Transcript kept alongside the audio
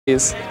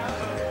There's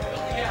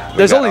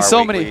only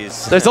so many.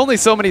 There's only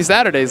so many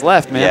Saturdays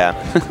left, man. Yeah,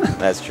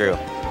 that's true.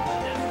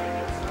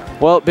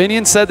 Well,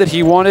 Binion said that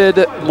he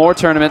wanted more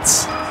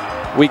tournaments.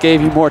 We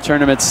gave you more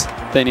tournaments,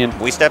 Binion.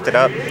 We stepped it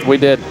up. We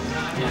did.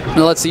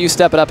 Now let's see you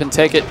step it up and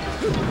take it.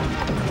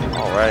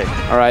 All right.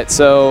 All right.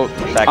 So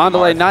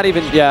Andale not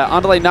even. Yeah,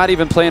 Andale not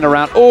even playing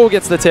around. Oh,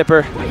 gets the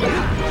tipper.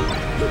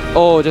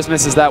 Oh, just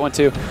misses that one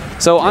too.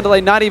 So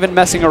Andale not even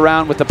messing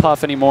around with the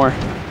puff anymore.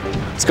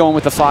 It's going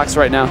with the fox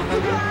right now.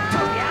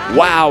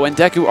 Wow, and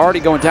Deku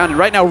already going down. And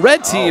right now,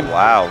 red team. Oh,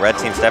 wow, red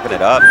team stepping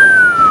it up.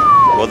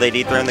 Will they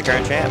dethrone the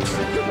current champs?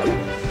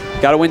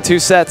 Got to win 2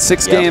 sets,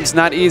 6 games,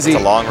 not easy.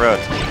 It's a long road.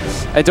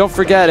 And don't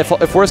forget,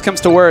 if worse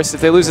comes to worse, if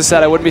they lose a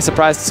set, I wouldn't be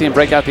surprised to see him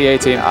break out the A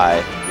team.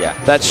 Yeah.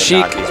 That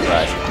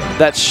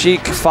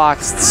chic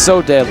fox,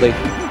 so deadly.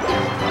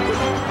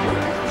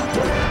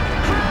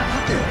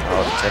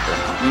 Oh, the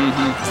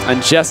tipper.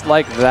 And just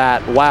like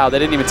that, wow, they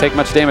didn't even take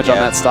much damage on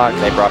that stock.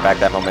 They brought back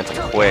that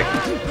momentum quick.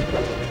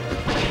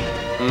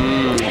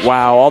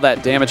 Wow, all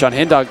that damage on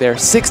Hindawg there.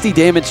 60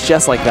 damage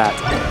just like that.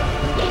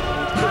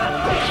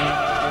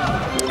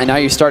 And now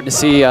you're starting to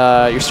see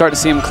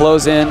them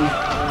close in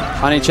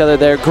on each other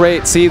there.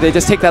 Great. See, they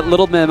just take that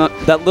little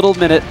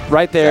minute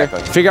right there.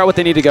 Exactly. Figure out what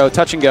they need to go.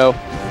 Touch and go.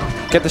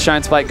 Get the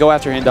shine spike. Go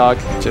after Hindawg.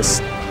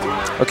 Just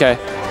okay.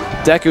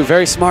 Deku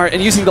very smart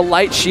and using the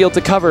light shield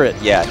to cover it.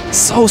 Yeah.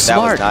 So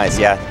smart. That was nice.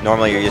 Yeah.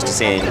 Normally you're used to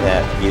seeing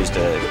that used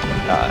to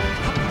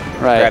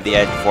grab the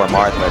edge before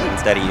Marth, but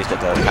instead he used it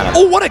to kind of.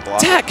 Oh, what a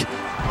tech!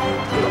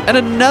 And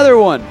another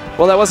one.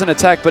 Well, that wasn't a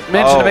tech, but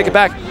managed to make it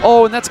back.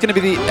 Oh, and that's going to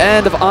be the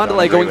end of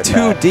Andale going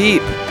too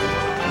deep.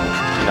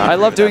 I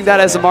love doing that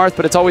as a Marth,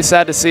 but it's always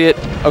sad to see it.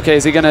 Okay,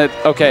 is he going to...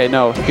 Okay,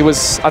 no.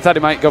 I thought he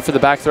might go for the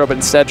back throw, but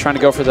instead trying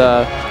to go for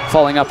the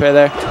falling up air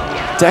there.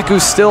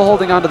 Deku's still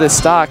holding on to this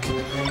stock.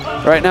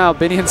 Right now,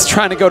 Binion's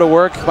trying to go to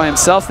work by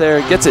himself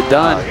there. Gets it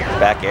done.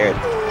 Back aired.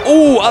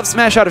 Ooh, up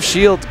smash out of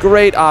shield.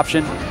 Great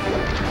option.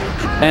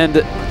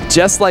 And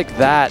just like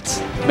that,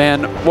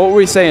 man, what were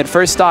we saying?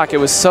 First stock, it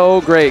was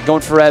so great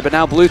going for red, but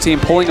now blue team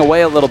pulling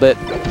away a little bit.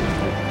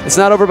 It's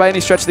not over by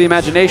any stretch of the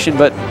imagination,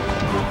 but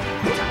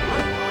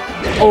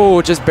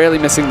oh, just barely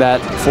missing that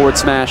forward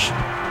smash.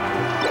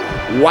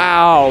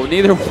 Wow,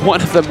 neither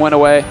one of them went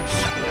away.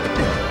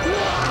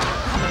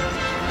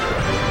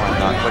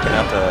 Not quick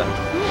enough to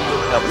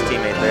help his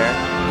teammate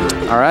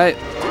there. All right,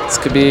 this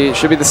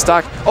should be the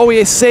stock. Oh,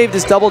 he saved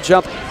his double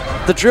jump.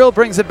 The drill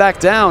brings it back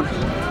down.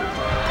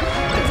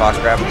 Fox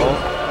grab a pull.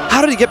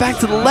 How did he get back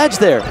to the ledge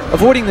there,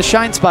 avoiding the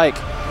shine spike?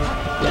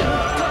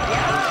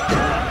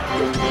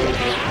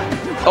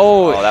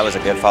 Oh, that was a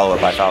good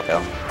follow-up by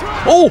Falco.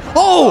 Oh,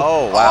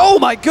 wow. Oh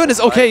my goodness.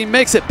 Okay, he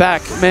makes it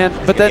back, man.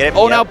 But then,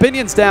 now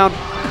Binion's down.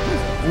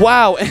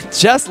 Wow, and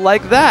just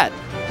like that.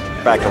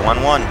 Back to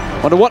 1-1.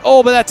 1-1.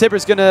 Oh, but that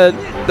tipper's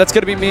that's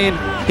gonna be mean.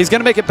 He's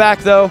gonna make it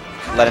back though.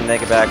 Let him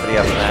make it back for the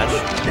up smash.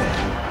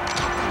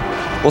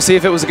 We'll see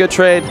if it was a good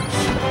trade.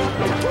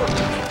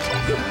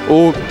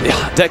 Oh,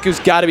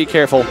 Deku's got to be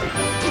careful.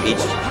 Each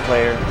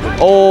player.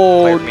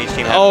 Oh, from each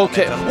team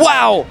okay.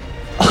 Wow.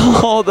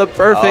 Oh, the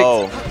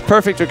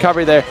perfect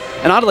recovery there.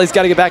 And Andale's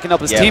got to get back and help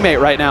his teammate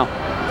right now.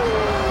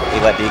 He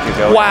let Deku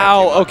go.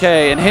 Wow.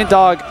 Okay, and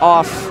Hindawg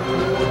off.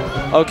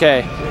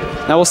 Okay.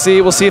 Now we'll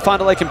see. We'll see if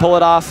Andale can pull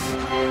it off.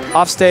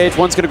 Off stage.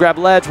 One's gonna grab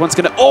ledge. One's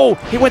gonna. Oh,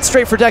 he went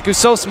straight for Deku.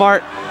 So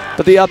smart.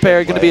 But the up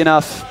air gonna be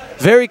enough.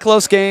 Very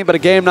close game, but a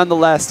game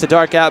nonetheless to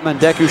Darkatma and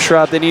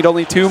Dekuschrub. They need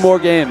only 2 more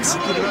games.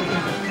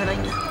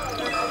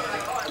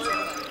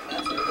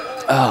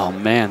 Oh,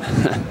 man.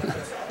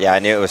 Yeah, I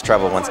knew it was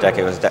trouble once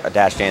Deku was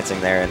dash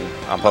dancing there and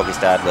on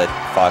Pokestad, but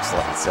Fox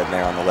sitting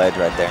there on the ledge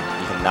right there.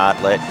 You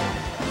cannot let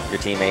your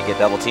teammate get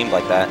double teamed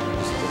like that. It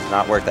just does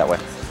not work that way.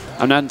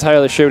 I'm not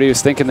entirely sure what he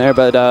was thinking there,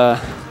 but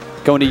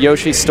going to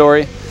Yoshi's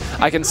story,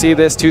 I can see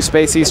this. 2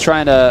 spaceys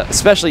trying to,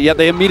 especially,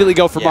 they immediately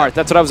go for Marth.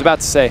 That's what I was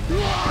about to say.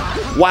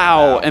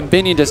 Wow, and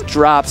Binion just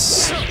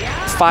drops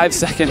 5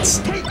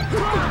 seconds.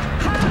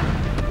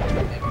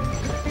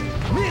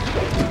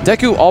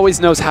 Deku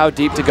always knows how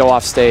deep to go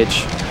off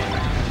stage.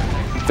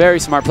 Very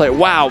smart player.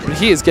 Wow, but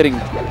he is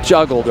getting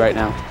juggled right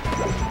now.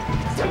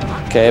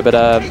 Okay, but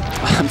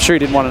I'm sure he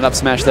didn't want an up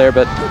smash there,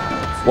 but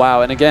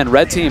wow. And again,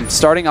 red team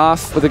starting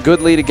off with a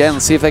good lead again.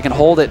 Let's see if they can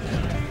hold it.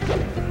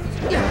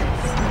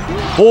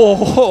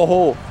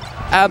 Oh,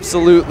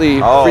 absolutely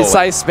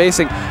precise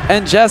spacing.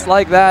 And just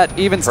like that,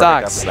 even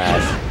stocks.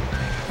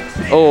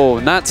 Oh,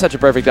 not such a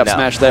perfect up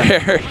smash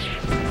there.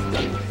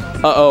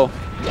 Uh-oh.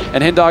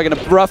 And Hindawg in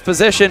a rough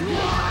position.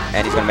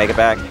 And he's going to make it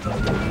back.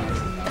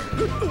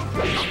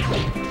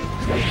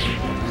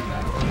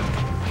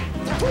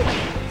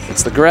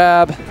 It's the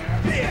grab.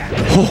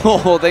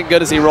 Oh, thank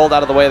goodness he rolled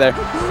out of the way there.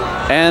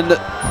 And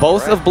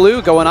both of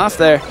blue going off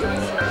there.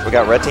 We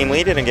got red team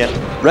leading again.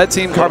 Red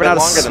team carving out a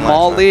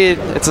small lead.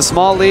 It's a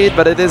small lead,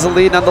 but it is a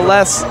lead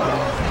nonetheless.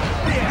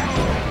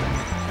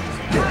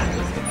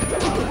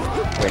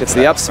 Gets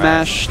the up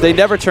smash. They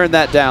never turn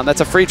that down.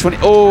 That's a free 20.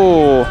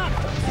 Oh.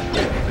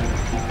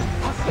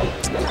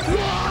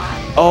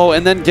 Oh,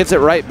 and then gives it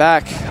right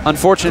back.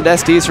 Unfortunate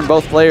SDs from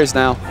both players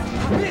now.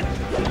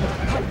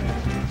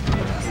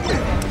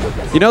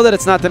 You know that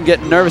it's not them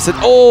getting nervous.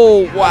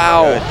 Oh,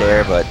 wow. Good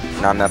there, but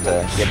not enough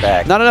to get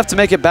back. Not enough to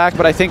make it back,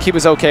 but I think he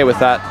was okay with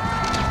that.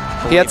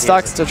 He had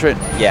stocks to trade.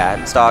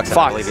 Yeah, stocks. And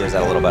I believe he was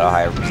at a little bit of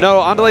higher percent. No,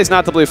 Andale's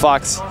not the blue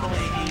fox.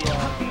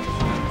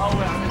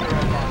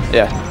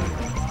 Yeah.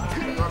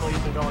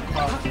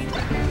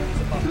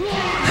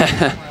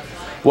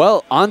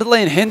 Well, Andale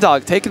and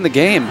Hindawg taking the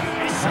game.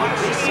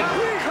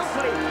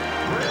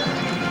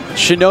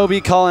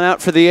 Shinobi calling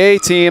out for the A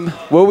team.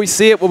 Will we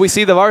see it? Will we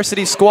see the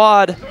varsity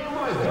squad?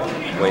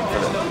 Wait for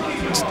the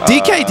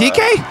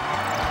DK?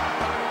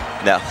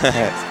 No.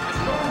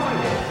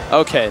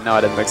 Okay, no,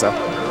 I didn't think so.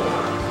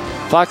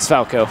 Fox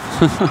Falco.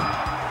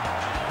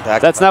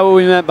 That's not what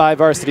we meant by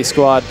varsity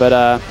squad,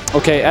 but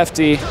okay,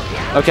 FD.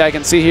 Okay, I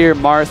can see here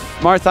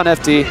Marth on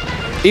FD.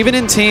 Even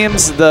in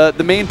teams, the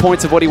main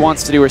points of what he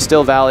wants to do are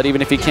still valid,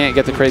 even if he can't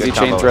get the crazy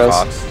chain throws.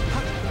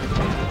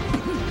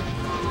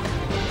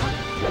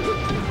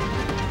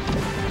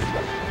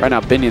 Right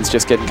now, Binion's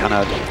just getting kind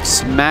of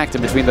smacked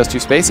in between those two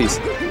spacies.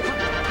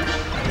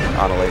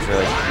 Andale's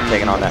really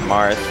taking on that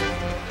Marth.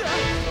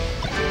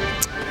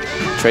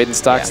 Trading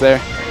stocks there.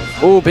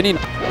 Oh, Binion.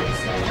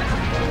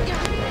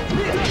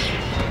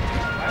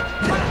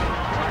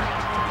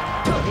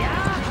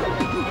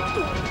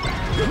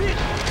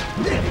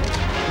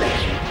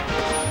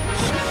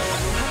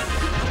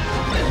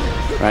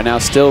 Right now,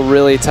 still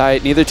really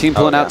tight. Neither team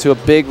pulling out to a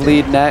big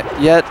lead net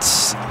yet.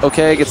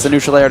 Okay, gets the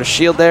neutral air to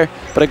shield there,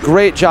 but a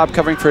great job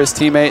covering for his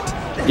teammate.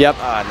 Yep,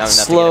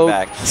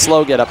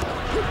 slow get up.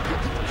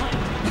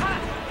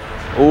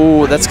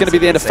 Oh, that's going to be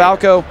the end of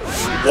Falco.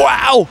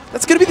 Wow,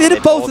 that's going to be the end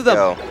of both of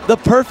them. The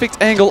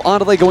perfect angle.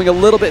 Andale going a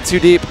little bit too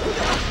deep.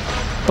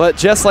 But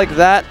just like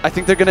that, I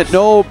think they're going to...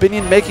 No,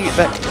 Binion making it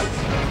back.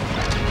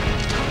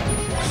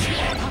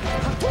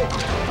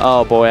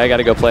 Oh, boy, I got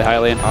to go play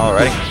Hylian.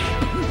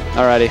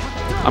 Alrighty.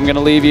 I'm going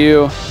to leave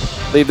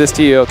this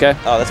to you, okay?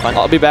 Oh, that's fine.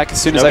 I'll be back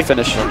as soon as I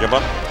finish. All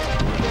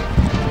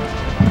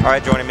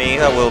right, joining me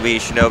will be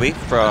Shinobi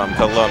from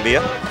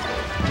Colombia.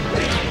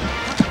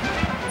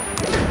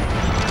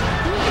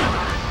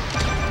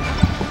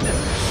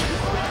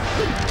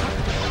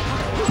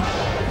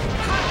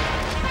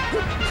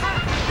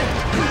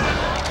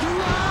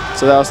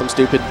 So that was some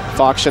stupid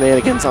Fox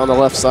shenanigans on the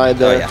left side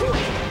there. Oh, yeah.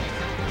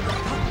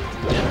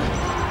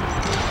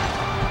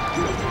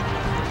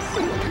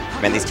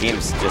 Man, these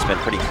teams just been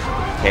pretty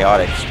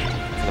chaotic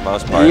for the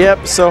most part.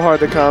 Yep, so hard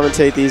to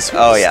commentate these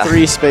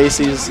 3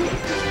 spaces.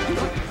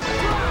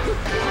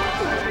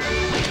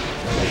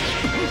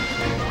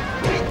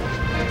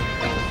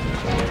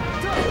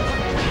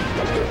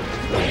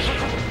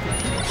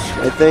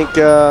 I think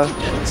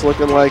it's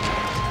looking like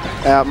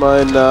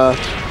Atma and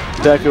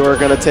Deku are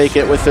going to take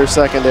it with their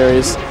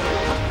secondaries,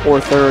 or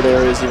third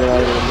areas even,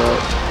 I don't even know.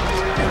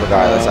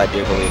 Regardless, I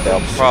do believe they'll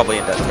probably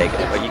end up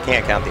taking it, but you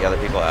can't count the other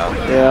people out.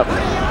 Yep.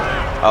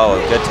 Oh,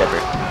 good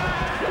tipper.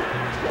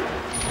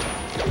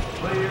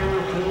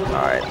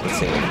 All right, let's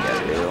see what he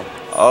can do.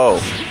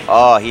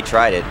 Oh, he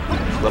tried it.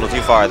 A little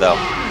too far, though.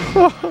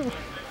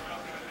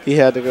 He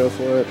had to go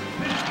for it.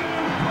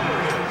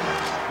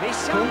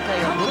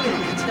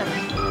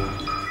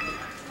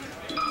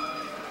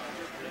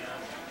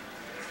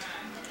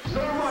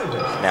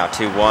 Now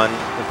 2-1.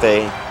 If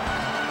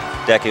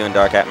Deku and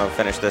Darkatma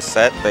finish this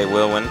set, they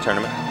will win the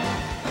tournament.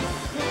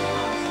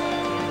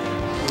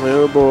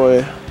 Oh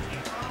boy.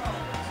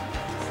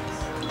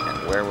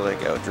 And where will they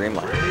go?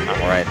 Dreamland.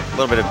 All right, a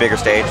little bit of bigger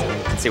stage.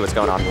 You can see what's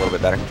going on a little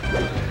bit better.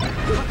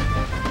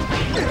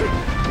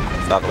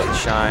 Falco with the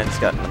shine. It's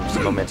got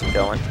some momentum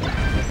going.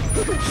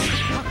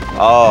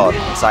 Oh,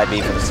 side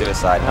B for the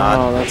suicide.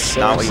 Not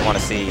what you want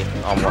to see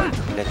on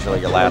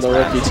potentially your last on the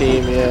rookie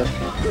team, yeah.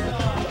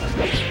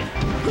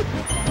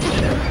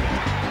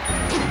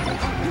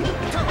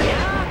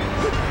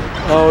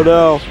 Oh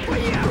no.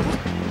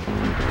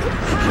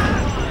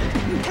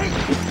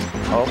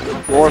 Oh,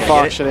 more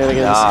Fox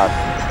shenanigans.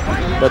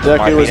 But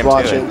Deku was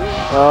watching.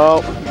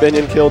 Oh,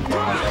 Binion killed.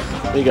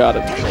 He got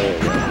it. There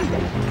you go.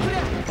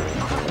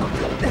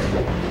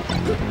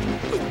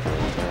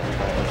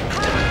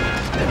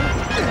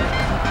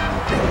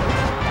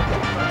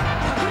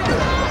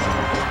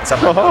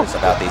 Something I noticed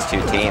about these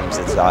two teams,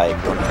 it's like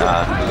when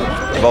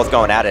they're both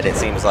going at it, it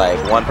seems like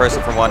one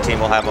person from one team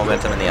will have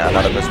momentum and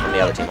another person from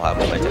the other team will have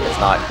momentum. It's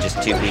not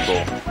just two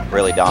people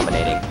really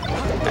dominating.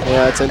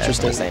 Yeah, it's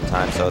interesting. At the same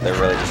time, so they're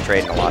really just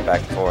trading a lot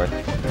back and forth.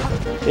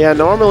 Yeah,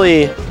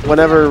 normally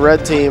whenever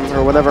red team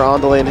or whenever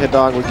Andale and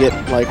Hindawg would get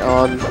like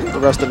on the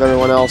rest of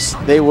everyone else,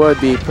 they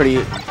would be pretty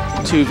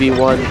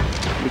 2v1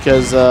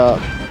 because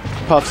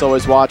Puff's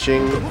always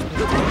watching.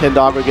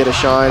 Hindawg would get a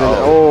shine and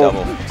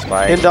double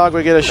spike. Hindawg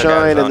would get a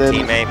shine and then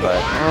teammate, but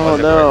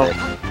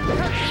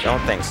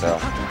don't think so.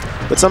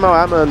 But somehow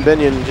Atma and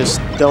Binion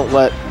just don't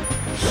let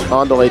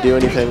Andale do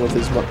anything with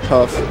his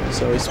Puff,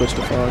 so he switched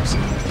to Fox.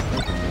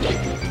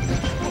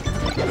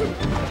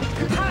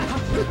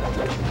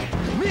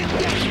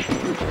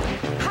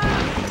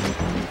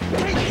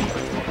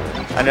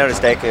 I I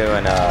noticed Deku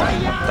and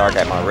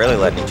Darkatma are really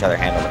letting each other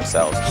handle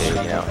themselves too.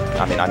 You know,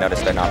 I mean, I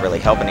noticed they're not really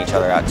helping each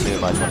other out too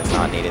much when it's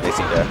not needed. They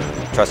seem to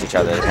trust each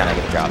other to kind of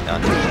get the job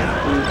done.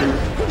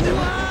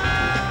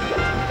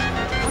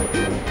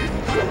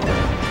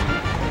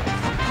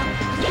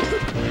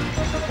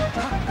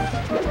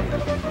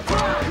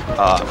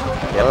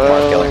 Yep,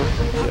 Marth killer.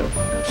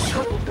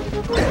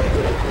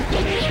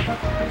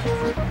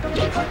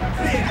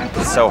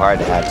 It's so hard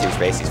to have two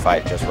Spaceys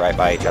fight just right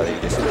by each other. You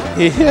just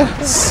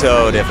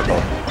so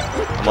difficult.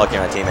 I'm lucky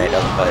my teammate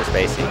doesn't play a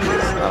Spacey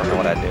because I don't know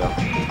what I'd do.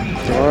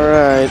 All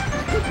right,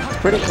 it's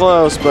pretty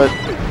close, but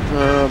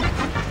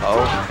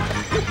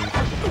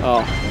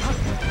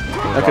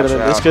that could have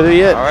been. This could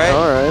be it. All right.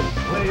 All right.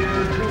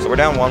 So we're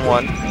down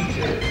 1-1.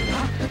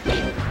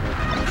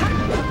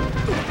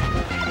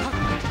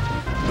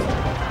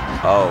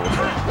 Oh,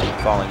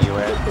 falling you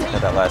in.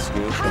 Had that last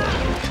scoop.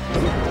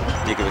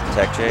 Deku with the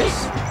tech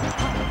chase.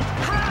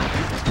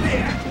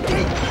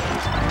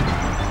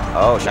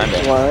 Oh,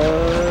 Shinobi.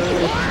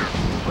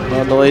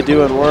 Andale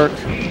doing work,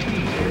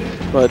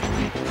 but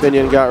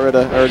Minion got rid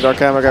of, or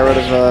Darkatma got rid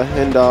of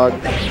Hindawg.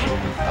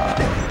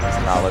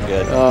 Does not look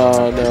good.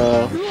 Oh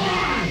no.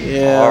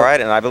 Yeah. All right,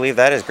 and I believe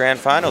that is grand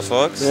finals,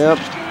 folks. Yep.